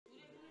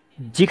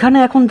যেখানে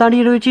এখন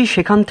দাঁড়িয়ে রয়েছি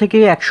সেখান থেকে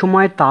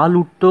একসময় তাল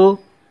উঠত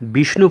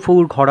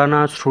বিষ্ণুপুর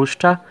ঘরানার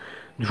স্রষ্টা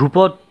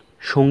ধ্রুপদ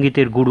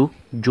সঙ্গীতের গুরু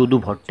যদু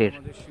ভট্টের।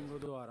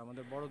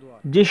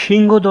 যে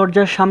সিংহ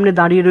দরজার সামনে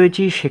দাঁড়িয়ে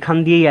রয়েছি সেখান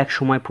দিয়েই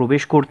একসময়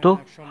প্রবেশ করত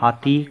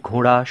হাতি,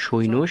 ঘোড়া,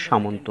 সৈন্য,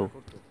 সামন্ত।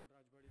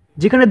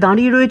 যেখানে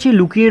দাঁড়িয়ে রয়েছি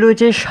লুকিয়ে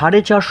রয়েছে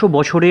 450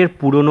 বছরের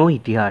পুরনো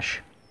ইতিহাস,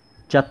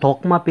 যা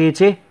তকমা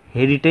পেয়েছে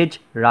হেরিটেজ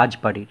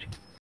রাজবাড়ির।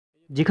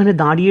 যেখানে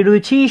দাঁড়িয়ে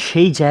রয়েছি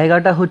সেই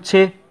জায়গাটা হচ্ছে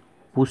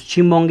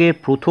পশ্চিমবঙ্গের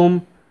প্রথম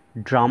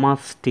ড্রামা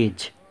স্টেজ।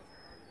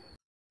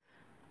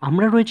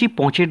 আমরা রয়েছি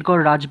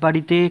পঞ্চেটগড়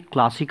রাজবাড়িতে,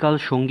 ক্লাসিক্যাল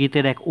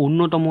সঙ্গীতের এক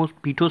অন্যতম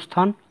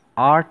পীঠস্থান,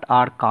 আর্ট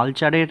আর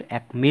কালচারের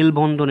এক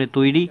মেলবন্ধনে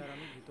তৈরি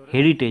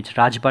হেরিটেজ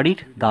রাজবাড়ির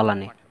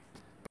দালানে।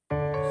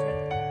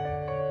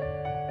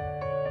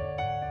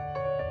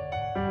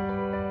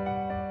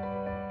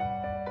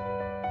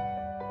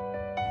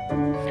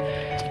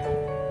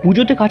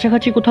 পুজোতে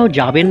কাছাকাছি কোথাও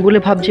যাবেন বলে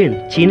ভাবছেন?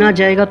 চেনা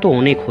জায়গা তো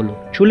অনেক হলো,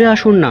 চলে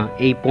আসুন না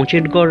এই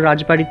পঞ্চেটগড়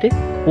রাজবাড়িতে।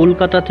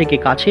 কলকাতা থেকে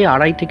কাছে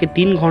 2.5 থেকে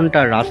 3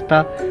 ঘন্টার রাস্তা,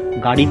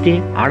 গাড়িতে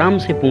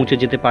আরামসে পৌঁছে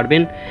যেতে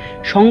পারবেন।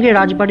 সঙ্গে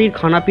রাজবাড়ির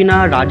খানাপিনা,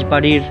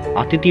 রাজবাড়ির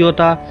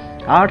আতিথেয়তা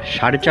আর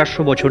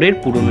 450 বছরের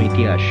পুরনো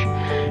ইতিহাস,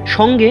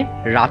 সঙ্গে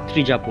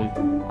রাত্রি যাপন।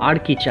 আর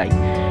কি চাই?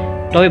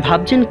 তবে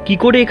ভাবছেন কি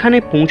করে এখানে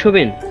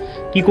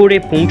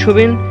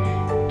পৌঁছবেন,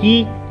 কি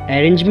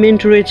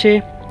অ্যারেঞ্জমেন্ট রয়েছে,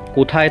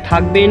 কোথায়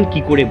থাকবেন, কি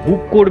করে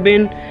বুক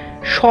করবেন,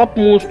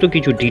 সমস্ত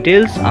কিছু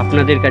ডিটেলস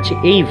আপনাদের কাছে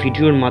এই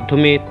ভিডিওর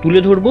মাধ্যমে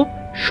তুলে ধরবো,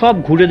 সব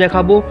ঘুরে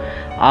দেখাবো।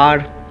 আর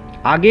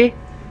আগে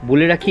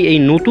বলে রাখি, এই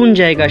নতুন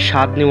জায়গার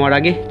স্বাদ নেওয়ার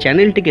আগে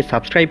চ্যানেলটিকে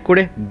সাবস্ক্রাইব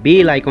করে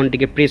বেল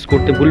আইকনটিকে প্রেস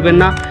করতে ভুলবেন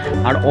না।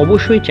 আর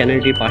অবশ্যই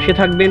চ্যানেলটির পাশে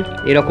থাকবেন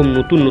এরকম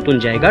নতুন নতুন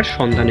জায়গার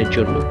সন্ধানের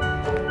জন্য।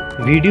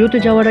 ভিডিওতে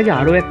যাওয়ার আগে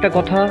আরও একটা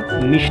কথা,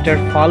 মিস্টার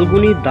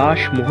ফাল্গুনী দাস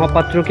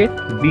মহাপাত্রকে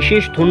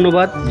বিশেষ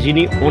ধন্যবাদ,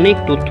 যিনি অনেক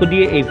তথ্য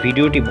দিয়ে এই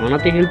ভিডিওটি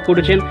বানাতে হেল্প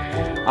করেছেন।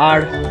 আর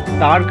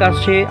তার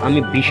কাছে আমি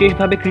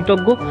বিশেষভাবে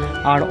কৃতজ্ঞ।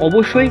 আর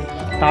অবশ্যই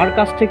তার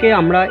কাছ থেকে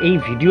আমরা এই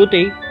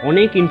ভিডিওতেই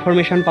অনেক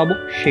ইনফরমেশান পাবো,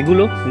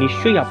 সেগুলো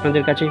নিশ্চয়ই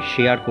আপনাদের কাছে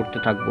শেয়ার করতে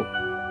থাকবো।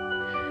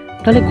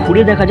 তাহলে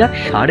ঘুরে দেখা যাক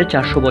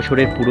 450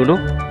 বছরের পুরনো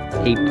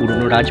এই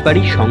পুরনো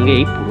রাজবাড়ির সঙ্গে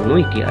এই পুরনো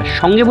ইতিহাস।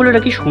 সঙ্গে বলে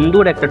রাখি,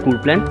 সুন্দর একটা ট্যুর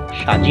প্ল্যান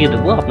সাজিয়ে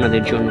দেবো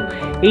আপনাদের জন্য।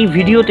 এই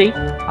ভিডিওতেই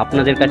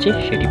আপনাদের কাছে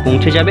সেটি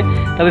পৌঁছে যাবে,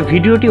 তবে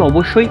ভিডিওটি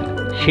অবশ্যই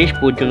শেষ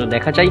পর্যন্ত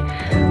দেখা চাই।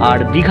 আর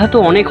দীঘা তো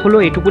অনেক হলো,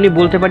 এটুকুনি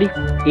বলতে পারি,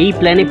 এই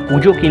প্ল্যানে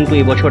পুজো কিন্তু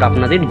এবছর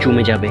আপনাদের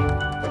জমে যাবে।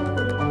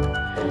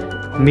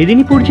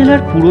 মেদিনীপুর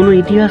জেলার পুরনো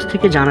ইতিহাস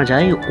থেকে জানা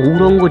যায়,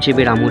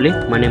 ঔরঙ্গজেবের আমলে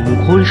মানে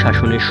মুঘল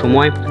শাসনের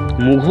সময়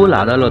মুঘল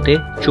আদালতে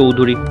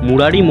চৌধুরী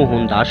মুরারি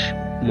মোহন দাস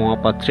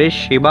মহাপাত্রের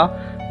সেবা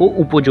ও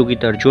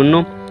উপযোগিতার জন্য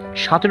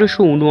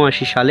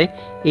 1779 সালে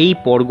এই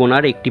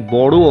পরগনার একটি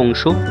বড়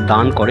অংশ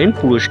দান করেন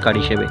পুরস্কার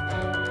হিসেবে।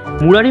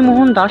 মুরারি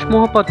মোহন দাস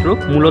মহাপাত্র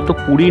মূলত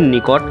পুরীর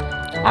নিকট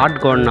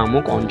আটগড়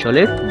নামক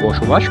অঞ্চলে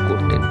বসবাস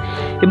করতেন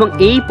এবং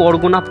এই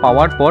পরগনা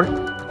পাওয়ার পর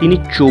তিনি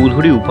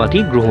চৌধুরী উপাধি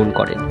গ্রহণ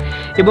করেন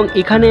এবং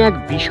এখানে এক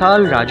বিশাল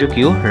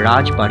রাজকীয়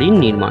রাজবাড়ির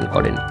নির্মাণ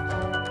করেন।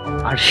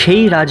 আর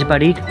সেই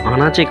রাজবাড়ির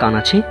আনাচে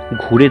কানাচে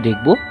ঘুরে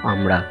দেখব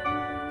আমরা।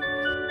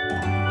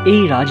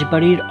 এই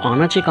রাজবাড়ির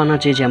আনাচে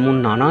কানাচে যেমন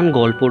নানান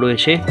গল্প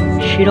রয়েছে,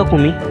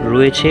 সেরকমই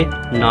রয়েছে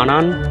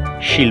নানান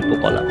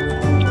শিল্পকলা।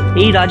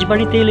 এই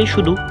রাজবাড়িতে এলে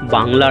শুধু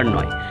বাংলার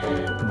নয়,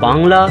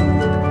 বাংলা,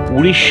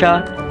 উড়িষ্যা,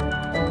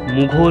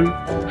 মুঘল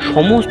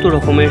সমস্ত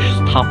রকমের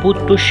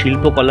স্থাপত্য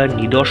শিল্পকলার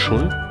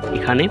নিদর্শন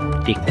এখানে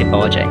দেখতে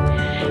পাওয়া যায়।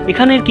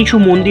 এখানের কিছু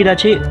মন্দির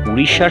আছে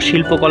উড়িষ্যার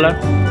শিল্পকলা,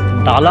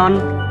 দালান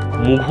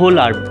মুঘল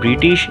আর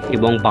ব্রিটিশ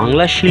এবং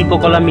বাংলার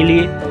শিল্পকলা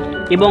মিলিয়ে,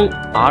 এবং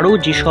আরও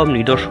যেসব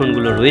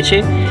নিদর্শনগুলো রয়েছে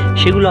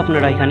সেগুলো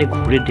আপনারা এখানে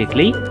ঘুরে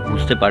দেখলেই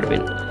বুঝতে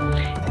পারবেন।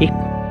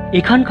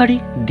 এখানকারই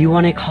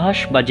দিওয়ানে খাস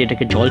বা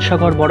যেটাকে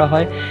জলসাঘর বলা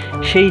হয়,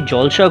 সেই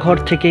জলসাঘর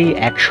থেকেই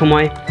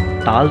একসময়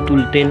তাল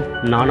তুলতেন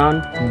নানান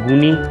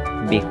গুণী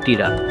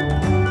ব্যক্তিরা।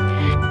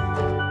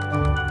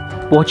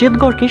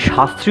 পঞ্চেটগড়কে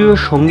শাস্ত্রীয়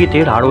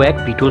সঙ্গীতের আরও এক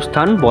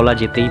পীঠস্থান বলা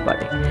যেতেই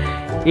পারে।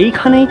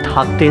 এইখানেই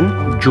থাকতেন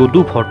যদু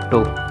ভট্ট,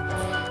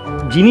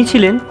 যিনি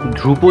ছিলেন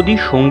ধ্রুপদী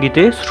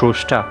সঙ্গীতের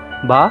স্রষ্টা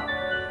বা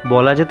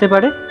বলা যেতে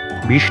পারে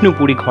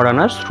বিষ্ণুপুরী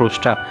ঘরানার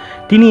স্রষ্টা।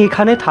 তিনি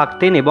এখানে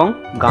থাকতেন এবং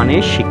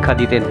গানের শিক্ষা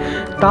দিতেন।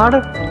 তার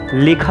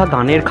লেখা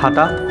গানের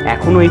খাতা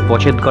এখনও এই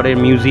পঞ্চেটগড়ের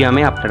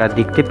মিউজিয়ামে আপনারা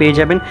দেখতে পেয়ে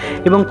যাবেন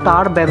এবং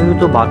তার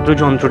ব্যবহৃত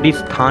বাদ্যযন্ত্রটি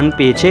স্থান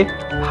পেয়েছে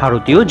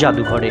ভারতীয়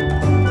জাদুঘরে।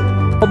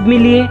 সব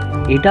মিলিয়ে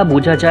এটা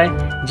বোঝা যায়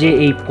যে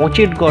এই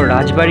পঞ্চেটগড়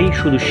রাজবাড়ি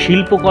শুধু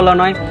শিল্পকলা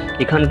নয়,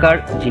 এখানকার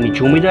যিনি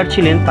জমিদার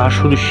ছিলেন তার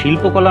শুধু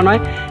শিল্পকলা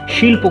নয়,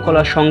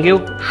 শিল্পকলার সঙ্গেও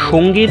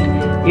সঙ্গীত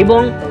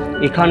এবং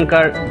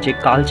এখানকার যে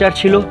কালচার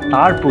ছিল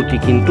তার প্রতি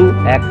কিন্তু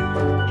এক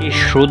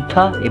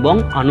শ্রদ্ধা এবং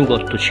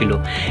আনুগত্য ছিল।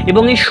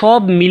 এবং এই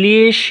সব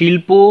মিলিয়ে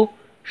শিল্প,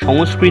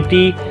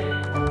 সংস্কৃতি,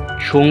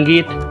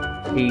 সঙ্গীত,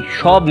 এই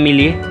সব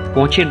মিলিয়ে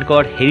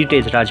পঞ্চেটগড়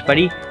হেরিটেজ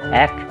রাজবাড়ি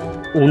এক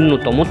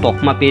অন্যতম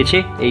তকমা পেয়েছে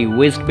এই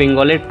ওয়েস্ট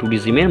বেঙ্গলের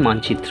ট্যুরিজমের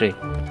মানচিত্রে।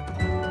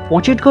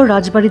 পঞ্চেটগড়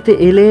রাজবাড়িতে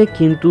এলে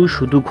কিন্তু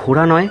শুধু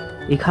ঘোরা নয়,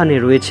 এখানে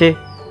রয়েছে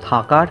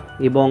থাকার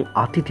এবং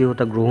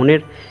আতিথেয়তা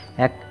গ্রহণের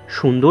এক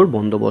সুন্দর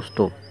বন্দোবস্ত।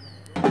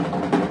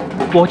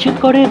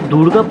 পচেতগড়ে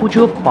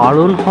দুর্গাপুজো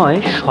পালন হয়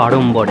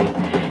সাড়ম্বরে।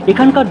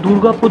 এখানকার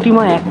দুর্গা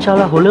প্রতিমা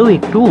একচালা হলেও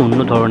একটু অন্য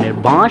ধরনের,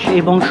 বাঁশ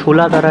এবং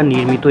শোলা দ্বারা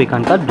নির্মিত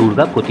এখানকার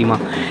দুর্গা প্রতিমা,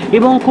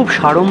 এবং খুব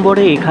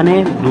সাড়ম্বরে এখানে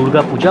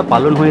দুর্গা পূজা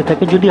পালন হয়ে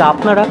থাকে। যদি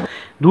আপনারা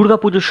দুর্গা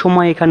পুজোর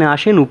সময় এখানে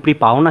আসেন, উপরি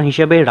পাওনা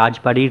হিসেবে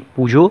রাজবাড়ির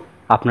পুজো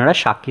আপনারা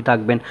সাক্ষী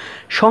থাকবেন।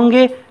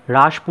 সঙ্গে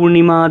রাস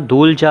পূর্ণিমা,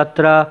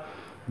 দোলযাত্রা,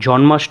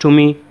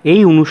 জন্মাষ্টমী,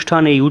 এই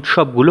অনুষ্ঠান, এই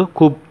উৎসবগুলো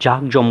খুব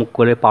জাঁকজমক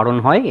করে পালন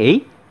হয় এই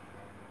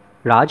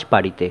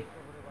রাজবাড়িতে।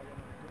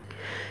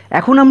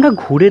 এখন আমরা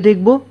ঘুরে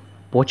দেখব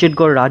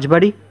পচেতগড়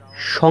রাজবাড়ি,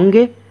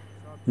 সঙ্গে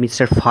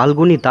মিস্টার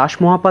ফাল্গুনী দাস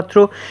মহাপাত্র,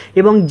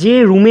 এবং যে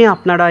রুমে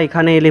আপনারা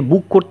এখানে এলে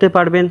বুক করতে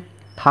পারবেন,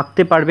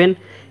 থাকতে পারবেন,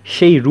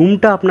 সেই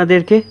রুমটা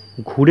আপনাদেরকে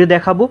ঘুরে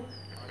দেখাবো।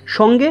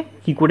 সঙ্গে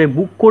কি করে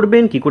বুক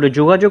করবেন, কি করে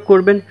যোগাযোগ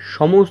করবেন,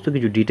 সমস্ত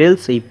কিছু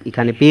ডিটেলস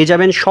এখানে পেয়ে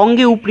যাবেন।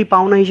 সঙ্গে উপরি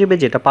পাওনা হিসেবে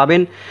যেটা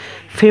পাবেন,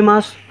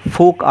 ফেমাস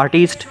ফোক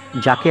আর্টিস্ট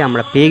যাকে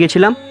আমরা পেয়ে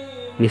গেছিলাম,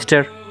 মিস্টার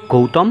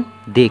গৌতম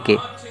দেকে।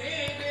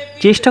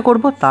 চেষ্টা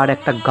করব তার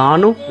একটা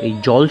গানও এই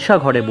জলসা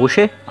ঘরে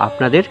বসে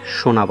আপনাদের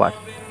শোনাবার।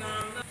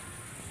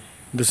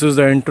 This is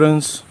the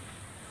entrance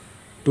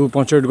to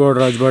Panchetgarh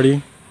Rajbari.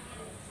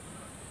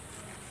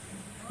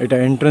 এটা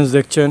এন্ট্রান্স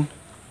দেখছেন,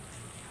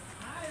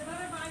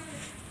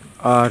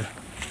 আর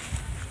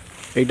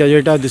এটা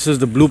যেটা, this is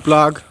the blue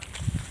plug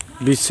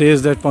which says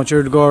that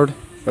Panchetgarh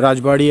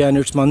Rajbari and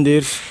its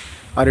mandirs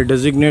are a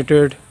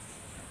designated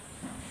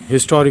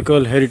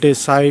historical heritage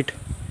site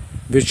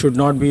which should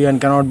not be and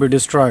cannot be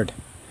destroyed.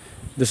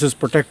 This is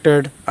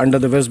protected under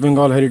the West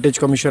Bengal Heritage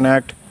Commission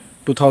Act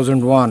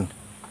 2001.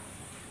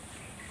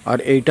 আর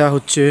এইটা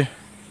হচ্ছে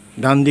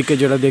ডান দিকে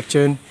যেটা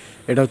দেখছেন,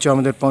 এটা হচ্ছে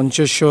আমাদের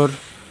পঞ্চেশ্বর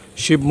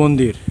শিব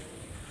মন্দির।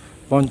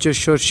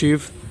 পঞ্চেশ্বর শিব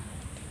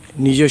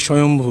নিজে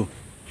স্বয়ম্ভু,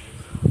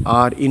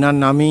 আর ইনার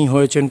নামেই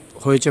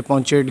হয়েছে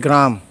পঞ্চেট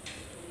গ্রাম।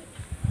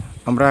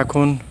 আমরা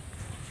এখন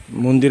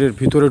মন্দিরের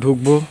ভিতরে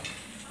ঢুকবো।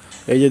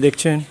 এই যে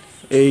দেখছেন,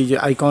 এই যে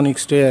iconic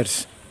stairs,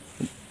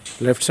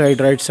 left side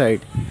right side,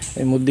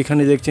 এই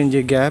মধ্যিখানে দেখছেন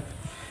যে গ্যাপ,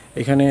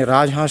 এখানে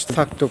রাজহাঁস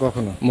থাকতো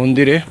কখনো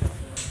মন্দিরে।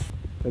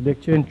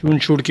 দেখছেন চুন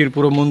সুড়কির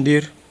পুরো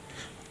মন্দির,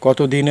 কত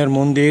দিনের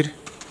মন্দির,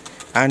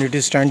 and it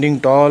is standing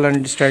tall and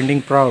it is standing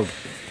proud.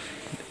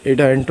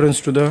 এটা entrance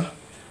to the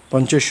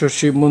Pancheshwar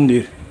Shiva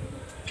মন্দির।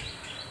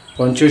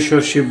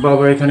 পঞ্চেশ্বর শিব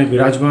বাবা এখানে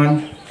বিরাজমান।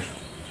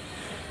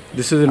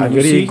 This is a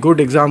very good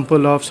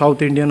example of South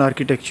Indian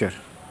architecture.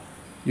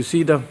 You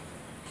see the,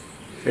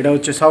 এটা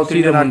হচ্ছে সাউথ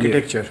ইন্ডিয়ান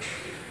আর্কিটেকচার।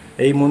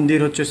 এই মন্দির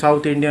হচ্ছে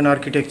সাউথ ইন্ডিয়ান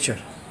আর্কিটেকচার।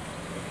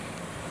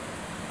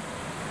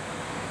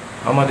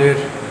 আমাদের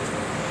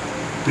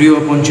প্রিয়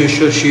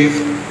পঞ্চেশ্বর শিব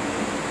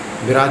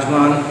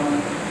বিরাজমান,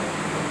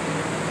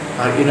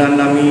 আর ইনার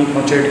নামই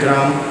পঞ্চেট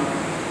গ্রাম,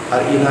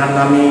 আর ইনার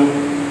নামই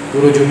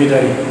পুরো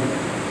জমিদারি।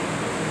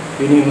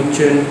 ইনি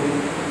হচ্ছেন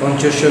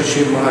পঞ্চেশ্বর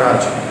শিব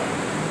মহারাজ।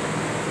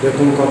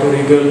 দেখুন কত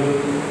রিগেল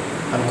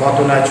আর কত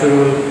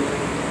ন্যাচুরাল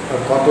আর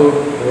কত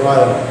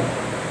রয়্যাল।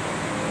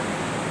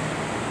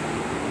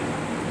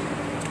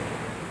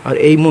 আর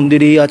এই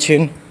মন্দিরেই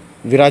আছেন,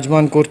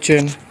 বিরাজমান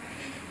করছেন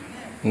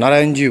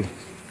নারায়ণজিউ।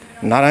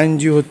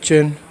 নারায়ণজিউ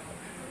হচ্ছেন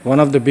ওয়ান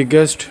অফ দ্য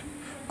বিগেস্ট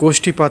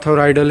কোষ্ঠী পাথর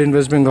আইডল ইন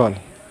ওয়েস্ট বেঙ্গল।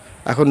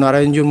 এখন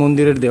নারায়ণজিউ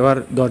মন্দিরের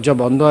দরজা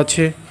বন্ধ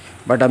আছে,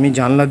 বাট আমি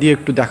জানলা দিয়ে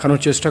একটু দেখানোর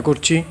চেষ্টা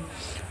করছি।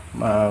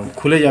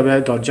 খুলে যাবে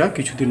দরজা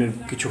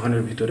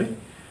কিছুক্ষণের ভিতরে।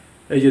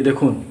 এই যে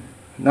দেখুন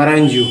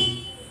নারায়ণজিউ,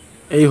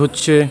 এই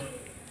হচ্ছে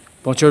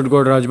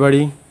পঞ্চেটগড়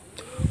রাজবাড়ি।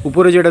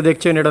 উপরে যেটা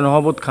দেখছেন, এটা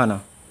নহবতখানা,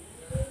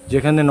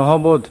 যেখানে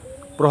নহবত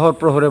প্রহর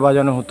প্রহরে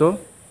বাজানো হতো,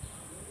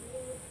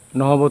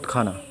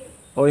 নহবতখানা।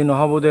 ওই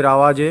নহবতের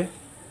আওয়াজে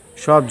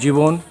সব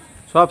জীবন,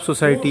 সব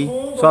সোসাইটি,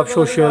 সব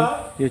সোশ্যাল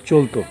যে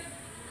চলতো।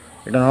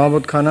 এটা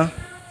নহবতখানা।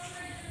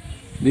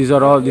 দিস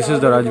ইজ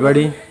দ্য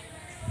রাজবাড়ি।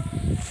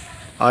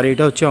 আর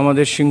এটা হচ্ছে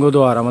আমাদের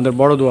সিংহদুয়ার, আমাদের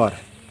বড় দুয়ার।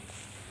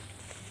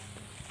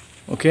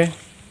 ওকে,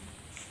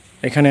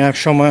 এখানে এক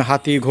সময়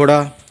হাতি ঘোড়া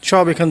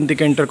সব এখান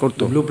থেকে এন্টার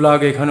করতো। ব্লু প্লাগ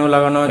এখানেও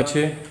লাগানো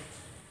আছে,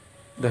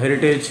 দ্য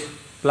হেরিটেজ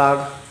প্লাগ।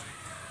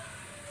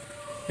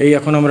 এই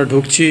এখন আমরা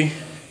ঢুকছি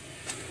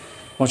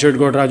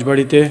পঞ্চেটগড়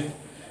রাজবাড়িতে।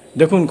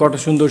 দেখুন কত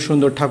সুন্দর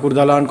সুন্দর ঠাকুর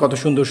দালান, কত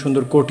সুন্দর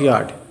সুন্দর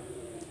কোর্টইয়ার্ড।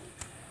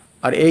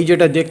 আর এই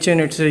যেটা দেখছেন,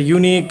 ইটস এ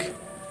ইউনিক।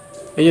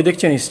 এই যে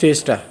দেখছেন এই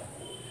স্টেজটা,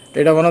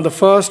 এটা one of the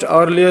first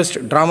earliest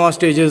drama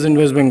stages in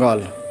West Bengal.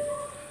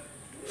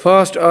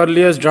 First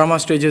earliest drama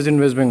stages in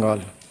West Bengal.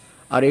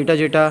 আর এটা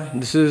যেটা,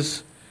 দিস ইজ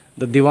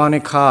দ্য দিওয়ানে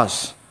খাস,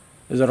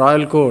 ইজ আ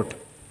রয়্যাল কোর্ট,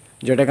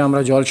 যেটাকে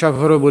আমরা জলসা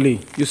ঘরও বলি।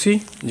 ইউসি,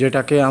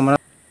 যেটাকে আমরা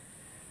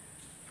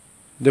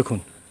দেখুন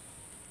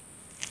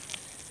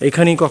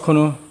এখানেই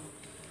কখনো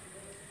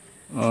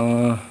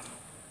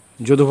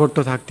যদুভট্ট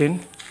থাকতেন,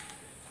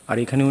 আর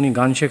এখানে উনি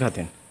গান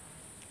শেখাতেন।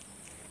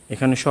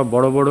 এখানে সব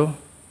বড় বড়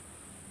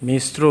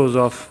maestros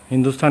of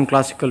Hindustan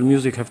classical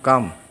music have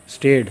come,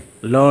 stayed,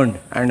 learned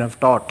and have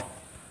taught.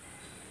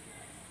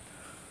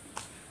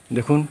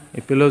 দেখুন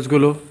এই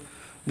পিলার্সগুলো,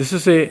 this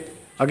is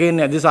again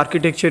this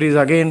architecture is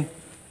again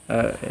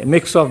a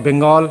mix of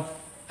Bengal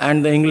and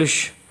the English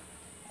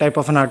type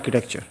of an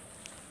architecture.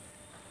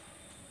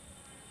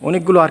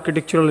 অনেকগুলো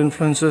আর্কিটেকচারাল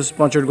ইনফ্লুয়েন্সেস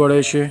পঞ্চেটগড়ে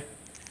এসে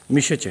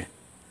মিশেছে।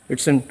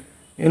 It's an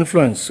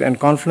influence and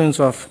confluence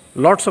of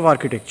lots of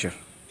architecture.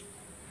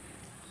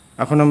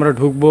 এখন আমরা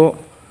ঢুকবো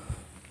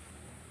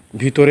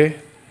ভিতরে,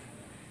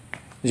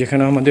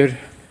 যেখানে আমাদের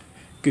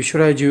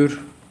কিশোরাইজিউ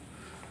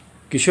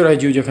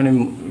যেখানে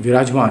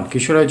বিরাজমান।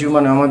 কিশোরাইজিউ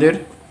মানে আমাদের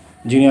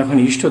যিনি এখন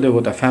ইষ্ট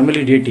দেবতা,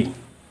 ফ্যামিলি ডেটি।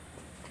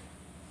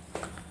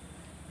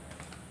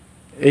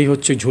 এই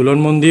হচ্ছে ঝুলন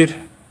মন্দির,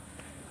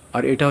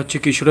 আর এটা হচ্ছে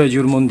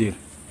কিশোরাইজিউর মন্দির।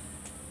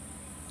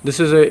 This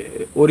is a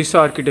Odisha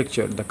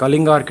architecture, the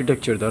Kalinga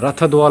architecture, the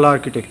রথদ্বালা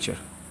architecture.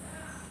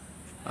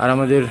 আর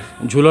আমাদের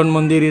ঝুলন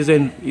মন্দির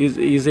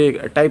is a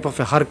type of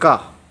A হারকা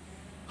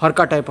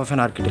type of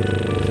an architecture.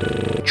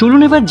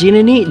 চলুন এবার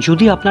জেনে নিই,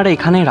 যদি আপনারা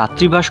এখানে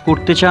রাত্রিবাস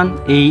করতে চান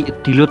এই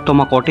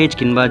তিলোত্তমা কটেজ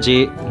কিংবা যে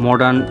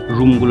মডার্ন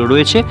রুমগুলো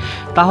রয়েছে,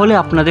 তাহলে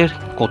আপনাদের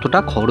কতটা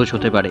খরচ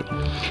হতে পারে।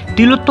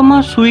 তিলোত্তমা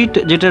সুইট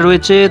যেটা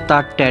রয়েছে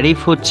তার ট্যারিফ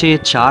হচ্ছে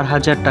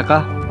 4000 টাকা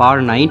পার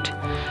নাইট,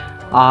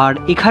 আর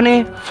এখানে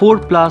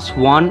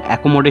 4+1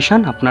 অ্যাকোমোডেশন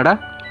আপনারা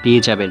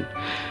পেয়ে যাবেন।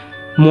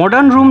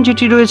 মডার্ন রুম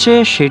যেটি রয়েছে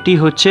সেটি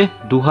হচ্ছে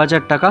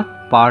 2000 টাকা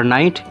পার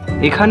নাইট,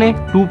 এখানে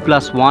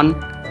 2+1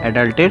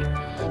 অ্যাডাল্টের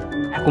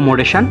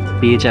অ্যাকোমোডেশন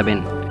পেয়ে যাবেন।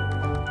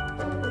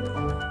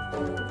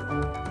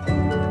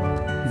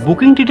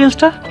 বুকিং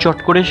ডিটেলসটা চট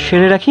করে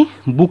সেরে রাখি।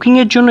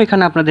 বুকিংয়ের জন্য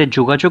এখানে আপনাদের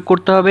যোগাযোগ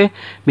করতে হবে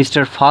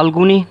মিস্টার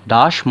ফাল্গুনি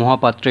দাস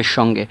মহাপাত্রের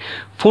সঙ্গে।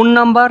 ফোন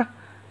নাম্বার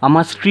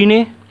আমার স্ক্রিনে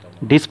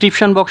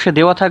ডিসক্রিপশন বক্সে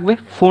দেওয়া থাকবে।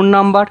 Phone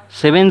number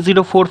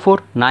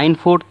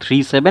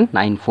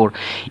 7044943794।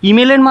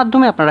 ইমেলের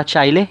মাধ্যমে আপনারা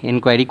চাইলে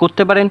এনকোয়ারি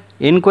করতে পারেন,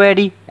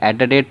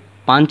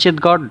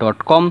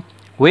 enquiry@panchetgarh.com।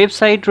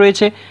 ওয়েবসাইট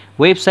রয়েছে,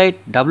 ওয়েবসাইট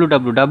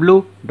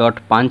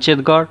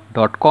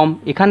www.panchetgarh.com।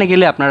 এখানে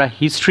গেলে আপনারা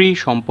হিস্ট্রি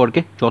সম্পর্কে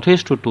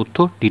যথেষ্ট তথ্য,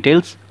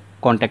 ডিটেলস,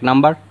 কন্ট্যাক্ট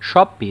নাম্বার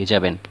সব পেয়ে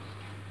যাবেন।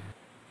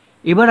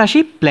 এবার আসি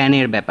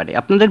প্ল্যানের ব্যাপারে।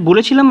 আপনাদের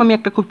বলেছিলাম আমি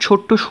একটা খুব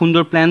ছোট্ট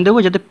সুন্দর প্ল্যান দেবো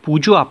যাতে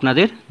পুজো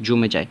আপনাদের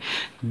জমে যায়।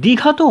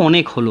 দীঘা তো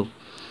অনেক হলো,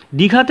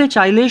 দীঘাতে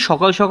চাইলে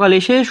সকাল সকাল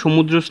এসে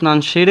সমুদ্র স্নান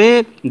সেরে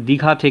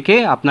দীঘা থেকে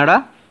আপনারা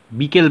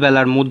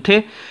বিকেলবেলার মধ্যে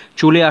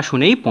চলে আসুন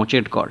এই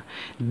পঞ্চেটগড়।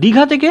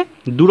 দীঘা থেকে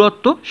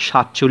দূরত্ব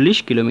 47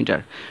 কিলোমিটার।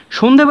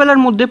 সন্ধেবেলার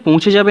মধ্যে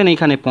পৌঁছে যাবেন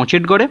এখানে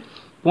পঞ্চেটগড়ে।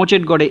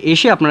 পঞ্চেটগড়ে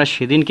এসে আপনারা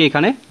সেদিনকে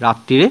এখানে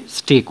রাত্রিরে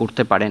স্টে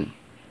করতে পারেন,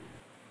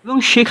 এবং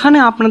সেখানে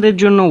আপনাদের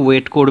জন্য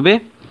ওয়েট করবে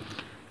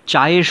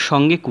চায়ের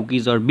সঙ্গে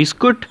কুকিজ আর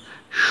বিস্কুট।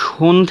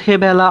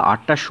 সন্ধেবেলা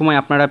 8টার সময়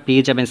আপনারা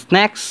পেয়ে যাবেন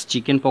স্ন্যাক্স,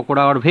 চিকেন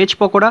পকোড়া আর ভেজ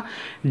পকোড়া।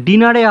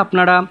 ডিনারে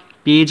আপনারা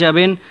পেয়ে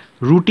যাবেন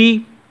রুটি,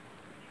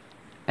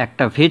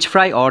 একটা ভেজ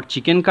ফ্রাই আর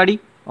চিকেন কারি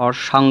আর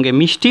সঙ্গে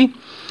মিষ্টি।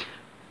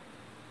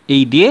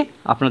 এই দিয়ে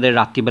আপনাদের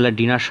রাত্রিবেলা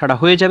ডিনার সারা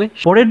হয়ে যাবে।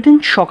 পরের দিন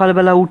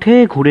সকালবেলা উঠে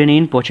ঘুরে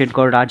নিন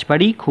পঞ্চেটগড়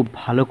রাজবাড়ি খুব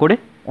ভালো করে,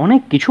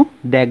 অনেক কিছু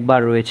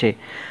দেখবার রয়েছে।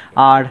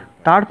 আর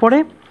তারপরে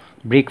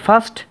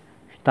ব্রেকফাস্ট,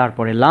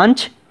 তারপরে লাঞ্চ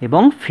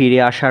এবং ফিরে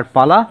আসার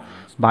পালা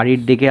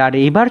বাড়ির দিকে। আর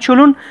এইবার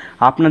চলুন,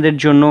 আপনাদের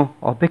জন্য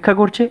অপেক্ষা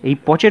করছে এই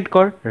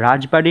পঞ্চেটগড়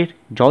রাজবাড়ির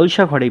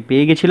জলসা ঘরে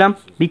পেয়ে গেছিলাম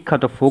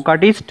বিখ্যাত ফোক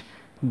আর্টিস্ট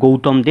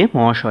গৌতম দে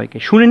মহাশয়কে।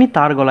 শুনে নি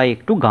তার গলায়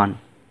একটু গান।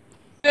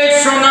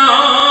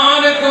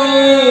 সোনার গো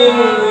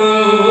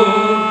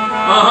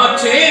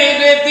আছে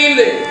রে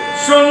দিলে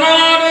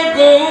সোনার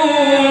গো,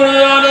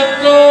 আর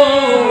তো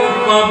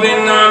পাবে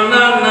না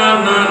না না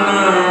না না,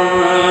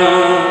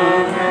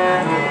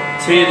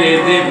 ছেড়ে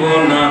দেব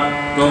না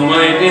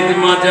তোমায় হৃদ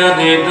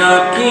মাজারে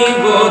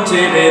রাখিব,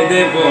 ছেড়ে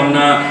দেব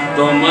না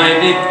তোমায়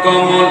হৃদ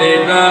কমলে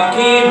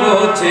রাখিব,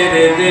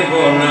 ছেড়ে দেব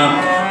না।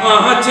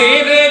 আছে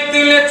রে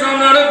দিলে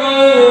সোনার গো,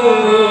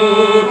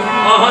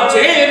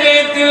 আছে রে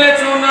দিলে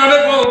সোনার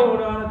গো।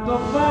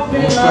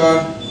 নমস্কার,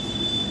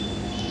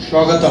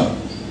 স্বাগতম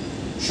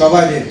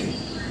সবাইদেরকে।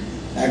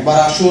 একবার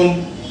আসুন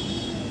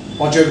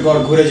पहुंचेटगढ़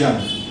घूरे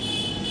जान।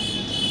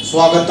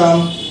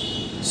 स्वागतम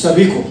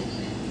सभी को।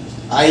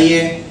 आइए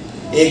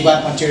एक बार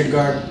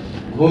पहुंचेटगढ़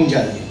घूम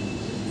जाइए।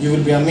 You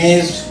will be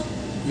amazed,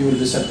 you will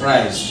be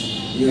surprised,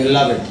 you will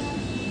love it.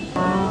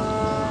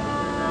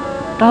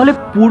 তাহলে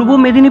পূর্ব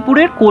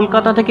মেদিনীপুরের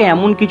কলকাতা থেকে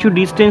এমন কিছু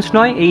ডিস্টেন্স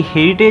নয়, এই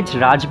হেরিটেজ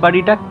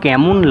রাজবাড়িটা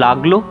কেমন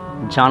লাগলো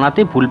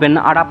জানাতে ভুলবেন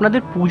না। আর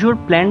আপনাদের পুজোর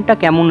প্ল্যানটা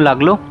কেমন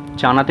লাগলো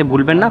জানাতে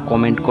ভুলবেন না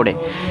কমেন্ট করে।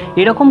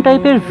 এরকম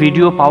টাইপের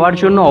ভিডিও পাওয়ার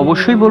জন্য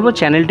অবশ্যই বলবো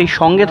চ্যানেলটির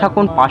সঙ্গে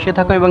থাকুন, পাশে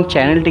থাকুন এবং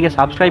চ্যানেলটিকে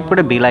সাবস্ক্রাইব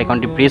করে বেল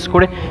আইকনটি প্রেস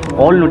করে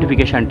অল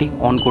নোটিফিকেশানটি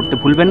অন করতে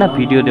ভুলবেন না।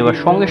 ভিডিও দেওয়ার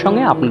সঙ্গে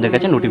সঙ্গে আপনাদের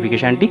কাছে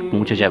নোটিফিকেশানটি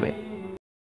পৌঁছে যাবে।